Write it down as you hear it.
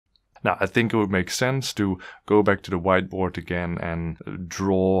Now, I think it would make sense to go back to the whiteboard again and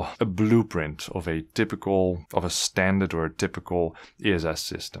draw a blueprint of a standard or a typical ESS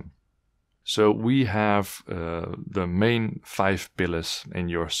system. So we have the main 5 pillars in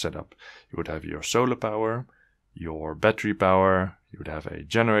your setup. You would have your solar power, your battery power, you would have a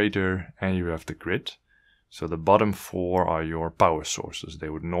generator, and you have the grid. So the bottom 4 are your power sources. They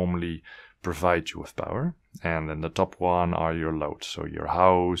would normally provide you with power. And then the top 1 are your loads, so your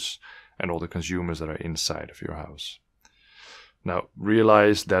house and all the consumers that are inside of your house. Now,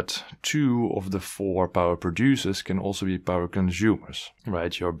 realize that 2 of the 4 power producers can also be power consumers,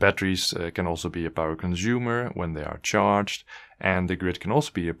 right? Your batteries can also be a power consumer when they are charged, and the grid can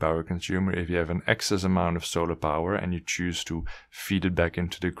also be a power consumer if you have an excess amount of solar power and you choose to feed it back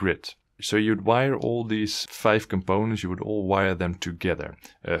into the grid. So you'd wire all these 5 components, you would all wire them together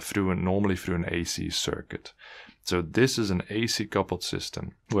normally through an AC circuit. So this is an AC coupled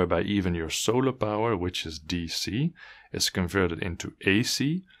system whereby even your solar power, which is DC, is converted into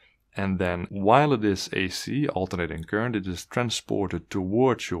AC, and then while it is AC, alternating current, it is transported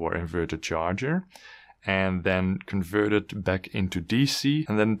towards your inverter charger and then converted back into DC,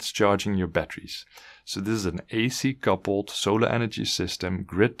 and then it's charging your batteries. So this is an AC coupled solar energy system,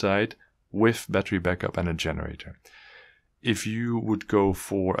 grid tied, with battery backup and a generator. If you would go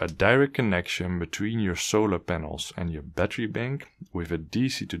for a direct connection between your solar panels and your battery bank with a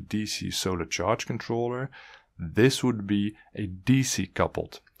DC to DC solar charge controller, this would be a DC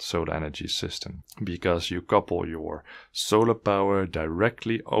coupled solar energy system, because you couple your solar power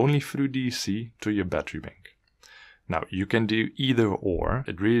directly only through DC to your battery bank. Now, you can do either or.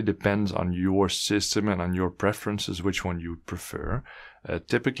 It really depends on your system and on your preferences which one you prefer.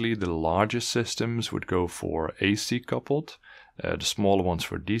 Typically, the largest systems would go for AC coupled, the smaller ones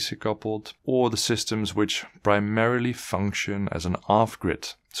for DC coupled, or the systems which primarily function as an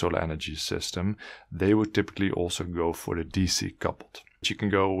off-grid solar energy system, they would typically also go for the DC coupled. But you can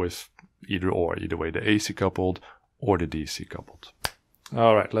go with either or, either way, the AC coupled or the DC coupled.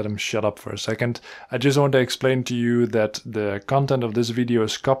 All right, let him shut up for a second. I just want to explain to you that the content of this video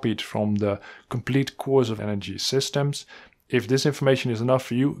is copied from the complete course of energy systems. If this information is enough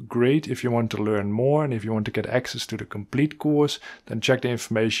for you, great. If you want to learn more and if you want to get access to the complete course, then check the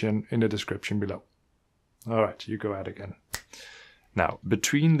information in the description below. All right, you go ahead again. Now,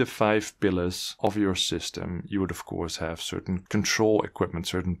 between the 5 pillars of your system, you would of course have certain control equipment,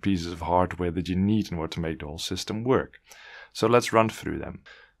 certain pieces of hardware that you need in order to make the whole system work. So let's run through them.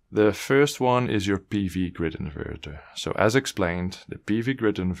 The first one is your PV grid inverter. So as explained, the PV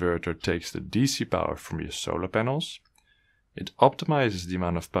grid inverter takes the DC power from your solar panels. It optimizes the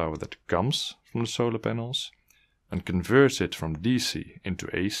amount of power that comes from the solar panels and converts it from DC into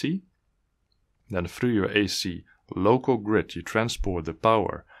AC. Then through your AC local grid, you transport the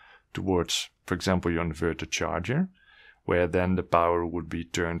power towards, for example, your inverter charger, where then the power would be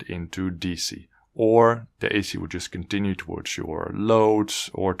turned into DC. Or the AC would just continue towards your loads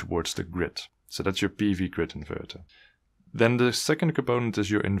or towards the grid. So that's your PV grid inverter. Then the second component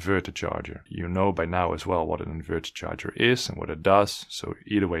is your inverter charger. You know by now as well what an inverter charger is and what it does. So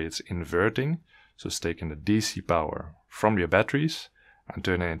either way it's inverting. So it's taking the DC power from your batteries and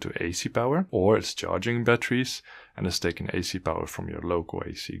turning it into AC power. Or it's charging batteries and it's taking AC power from your local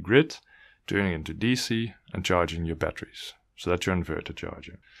AC grid, turning it into DC and charging your batteries. So that's your inverter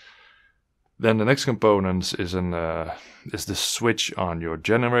charger. Then the next component is the switch on your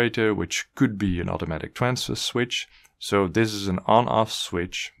generator, which could be an automatic transfer switch. So this is an on-off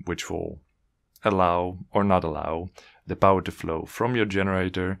switch which will allow or not allow the power to flow from your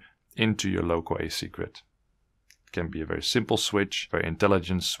generator into your local AC grid. It can be a very simple switch, very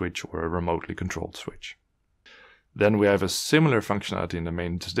intelligent switch, or a remotely controlled switch. Then we have a similar functionality in the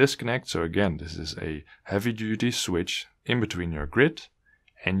maintenance disconnect. So again, this is a heavy-duty switch in between your grid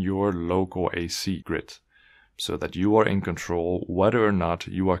and your local AC grid, so that you are in control whether or not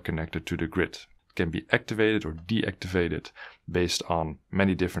you are connected to the grid. It can be activated or deactivated based on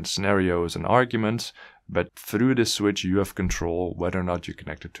many different scenarios and arguments, but through this switch you have control whether or not you're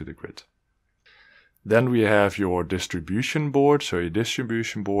connected to the grid. Then we have your distribution board. So your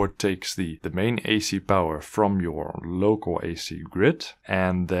distribution board takes the main AC power from your local AC grid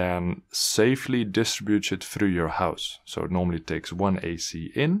and then safely distributes it through your house. So it normally takes one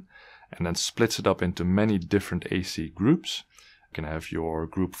AC in and then splits it up into many different AC groups. You can have your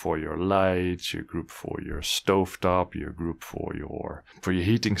group for your lights, your group for your stovetop, your group for your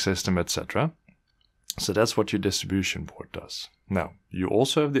heating system, etc. So that's what your distribution board does. Now, you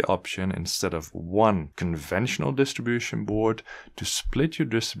also have the option, instead of one conventional distribution board, to split your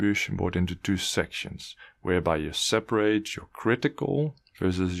distribution board into 2 sections, whereby you separate your critical,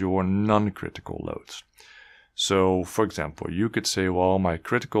 versus your non-critical loads. So, for example, you could say, well, my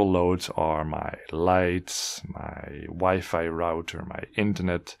critical loads are my lights, my Wi-Fi router, my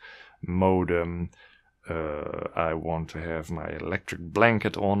internet modem. I want to have my electric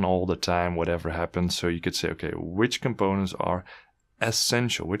blanket on all the time, whatever happens. So you could say, okay, which components are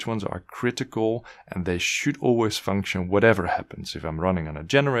essential, which ones are critical, and they should always function whatever happens. If I'm running on a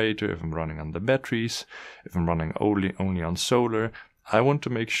generator, if I'm running on the batteries, if I'm running only on solar, I want to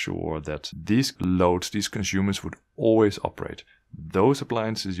make sure that these loads, these consumers would always operate. Those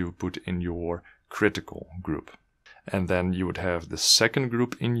appliances you would put in your critical group. And then you would have the second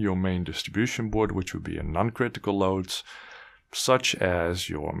group in your main distribution board, which would be your non-critical loads, such as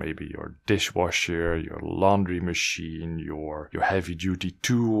maybe your dishwasher, your laundry machine, your heavy-duty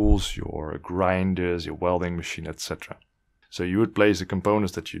tools, your grinders, your welding machine, etc. So you would place the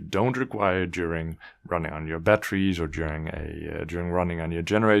components that you don't require during running on your batteries or during running on your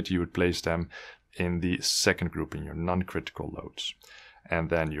generator. You would place them in the second group, in your non-critical loads. And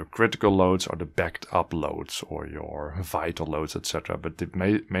then your critical loads are the backed up loads or your vital loads, etc. But the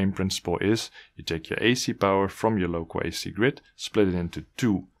main principle is you take your AC power from your local AC grid, split it into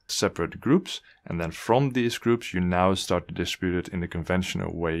two separate groups, and then from these groups you now start to distribute it in the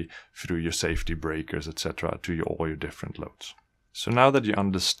conventional way through your safety breakers, etc. to all your different loads. So now that you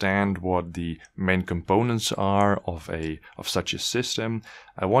understand what the main components are of such a system,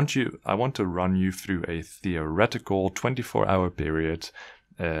 I want to run you through a theoretical 24-hour period,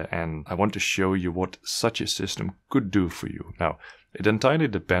 and I want to show you what such a system could do for you. Now, it entirely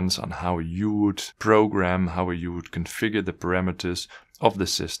depends on how you would program, how you would configure the parameters of the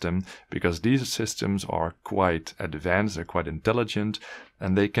system, because these systems are quite advanced, they're quite intelligent,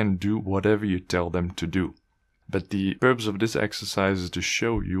 and they can do whatever you tell them to do. But the purpose of this exercise is to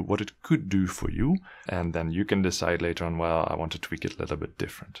show you what it could do for you, and then you can decide later on, well, I want to tweak it a little bit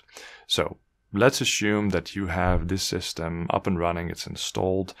different. So let's assume that you have this system up and running, it's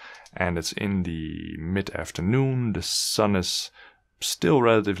installed, and it's in the mid-afternoon, the sun is still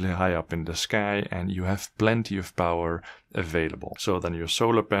relatively high up in the sky, and you have plenty of power available. So then your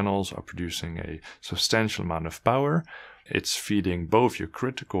solar panels are producing a substantial amount of power. It's feeding both your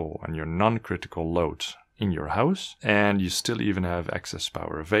critical and your non-critical loads in your house, and you still even have excess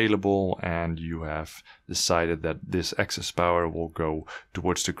power available, and you have decided that this excess power will go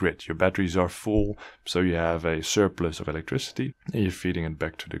towards the grid. Your batteries are full, so you have a surplus of electricity, and you're feeding it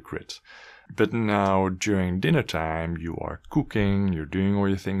back to the grid. But now during dinner time, you are cooking, you're doing all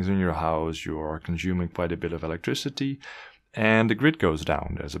your things in your house, you are consuming quite a bit of electricity, and the grid goes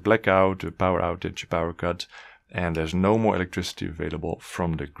down. There's a blackout, a power outage, a power cut, and there's no more electricity available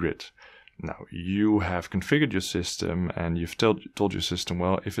from the grid. Now, you have configured your system and you've told your system,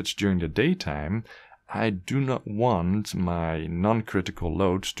 well, if it's during the daytime, I do not want my non-critical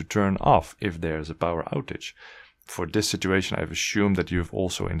loads to turn off if there's a power outage. For this situation, I've assumed that you've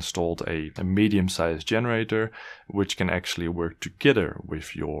also installed a medium-sized generator, which can actually work together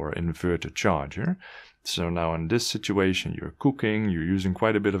with your inverter charger. So now in this situation, you're cooking, you're using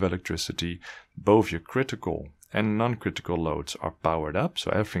quite a bit of electricity, both your critical and non-critical loads are powered up, so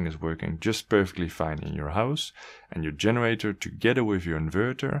everything is working just perfectly fine in your house, and your generator together with your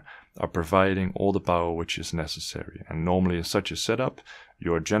inverter are providing all the power which is necessary. And normally in such a setup,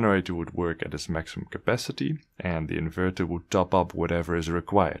 your generator would work at its maximum capacity and the inverter would top up whatever is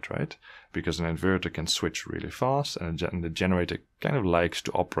required, right? Because an inverter can switch really fast, and the generator kind of likes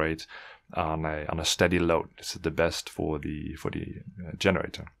to operate on a steady load. This is the best for the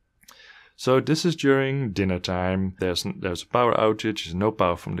generator. So this is during dinner time. There's a power outage, there's no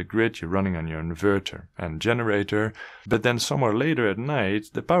power from the grid, you're running on your inverter and generator, but then somewhere later at night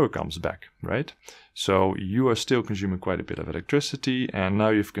the power comes back, right? So you are still consuming quite a bit of electricity, and now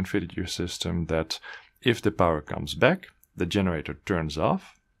you've configured your system that if the power comes back, the generator turns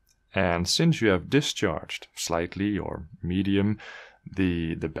off, and since you have discharged slightly or medium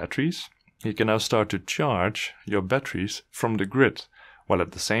the batteries, you can now start to charge your batteries from the grid, while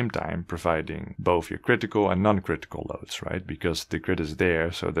at the same time providing both your critical and non-critical loads, right? Because the grid is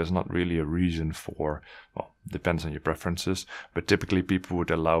there, so there's not really a reason for, well, depends on your preferences, but typically people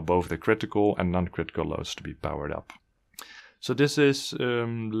would allow both the critical and non-critical loads to be powered up. So this is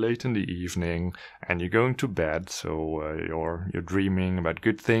late in the evening, and you're going to bed, so you're dreaming about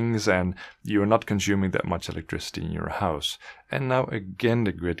good things, and you're not consuming that much electricity in your house. And now again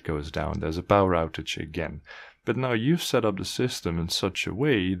the grid goes down, there's a power outage again. But now you've set up the system in such a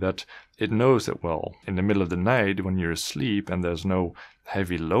way that it knows that, well, in the middle of the night when you're asleep and there's no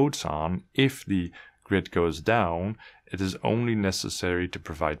heavy loads on, if the grid goes down, it is only necessary to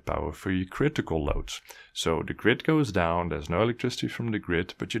provide power for your critical loads. So the grid goes down, there's no electricity from the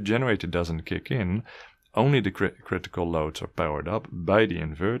grid, but your generator doesn't kick in. Only the critical loads are powered up by the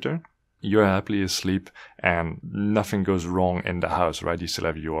inverter. You're happily asleep and nothing goes wrong in the house, right? You still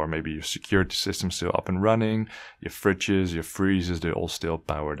have maybe your security system still up and running, your fridges, your freezers, they're all still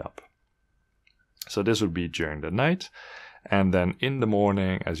powered up. So this would be during the night. And then in the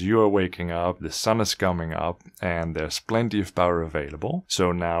morning, as you are waking up, the sun is coming up and there's plenty of power available.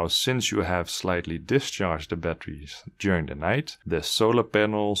 So now, since you have slightly discharged the batteries during the night, the solar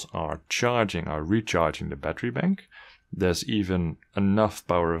panels are recharging the battery bank. There's even enough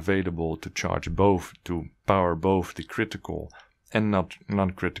power available to power both the critical and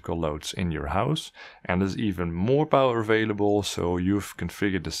non-critical loads in your house. And there's even more power available, so you've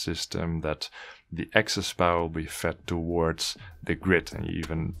configured the system that the excess power will be fed towards the grid, and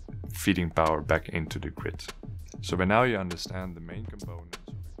even feeding power back into the grid. So by now you understand the main components.